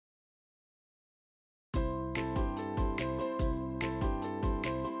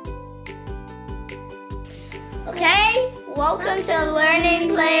Okay, welcome to Learning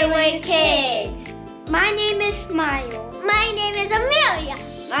Play with Kids. My name is Miles. My name is Amelia.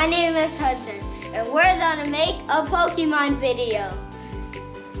 My name is Hudson, and we're gonna make a Pokemon video.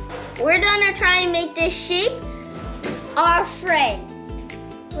 We're gonna try and make this sheep our friend.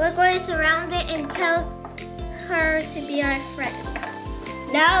 We're going to surround it and tell her to be our friend.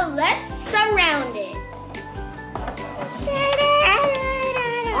 Now let's surround it.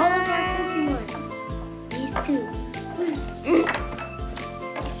 All of our Pokemon. These two.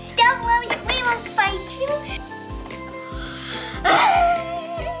 Don't worry, we won't fight you.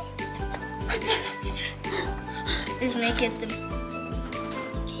 Just make it the...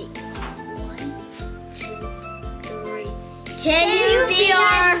 Okay, 1, 2, 3. Can you be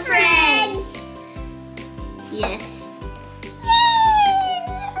our friend? Yes.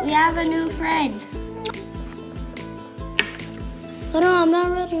 Yay! We have a new friend. Hold on, I'm not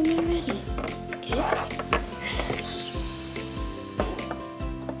ready. Okay.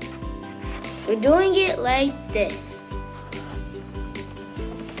 We're doing it like this.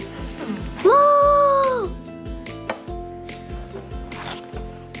 Whoa!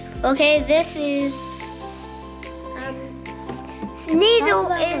 Okay, this is Sneasel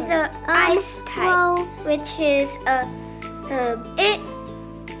is a ice type, which is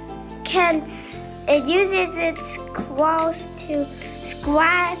it uses its claws to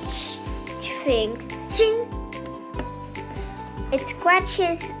scratch things. Ching! It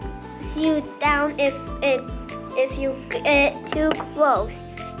scratches you down if you get too close.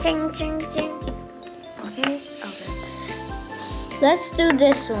 Ching ching ching. okay. Let's do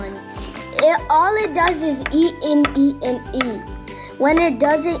this one. All it does is eat and eat and eat. When it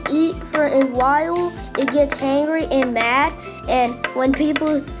doesn't eat for a while, it gets hangry and mad. And when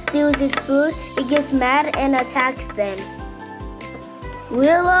people steals its food, it gets mad and attacks them.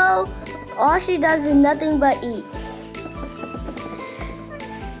 Willow, all she does is nothing but eat.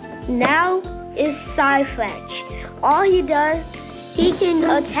 Now is Psyfetch. All he does, he can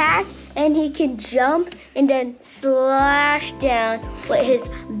attack and he can jump and then slash down with his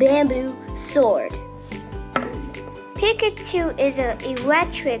bamboo sword. Pikachu is an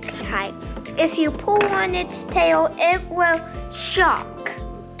electric type. If you pull on its tail, it will shock.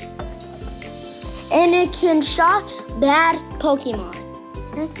 And it can shock bad Pokemon.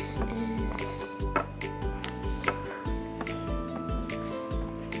 Next is...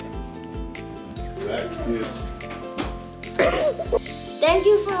 Thank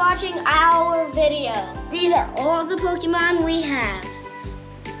you for watching our video. These are all the Pokemon we have.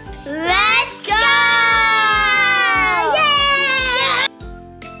 Let's go!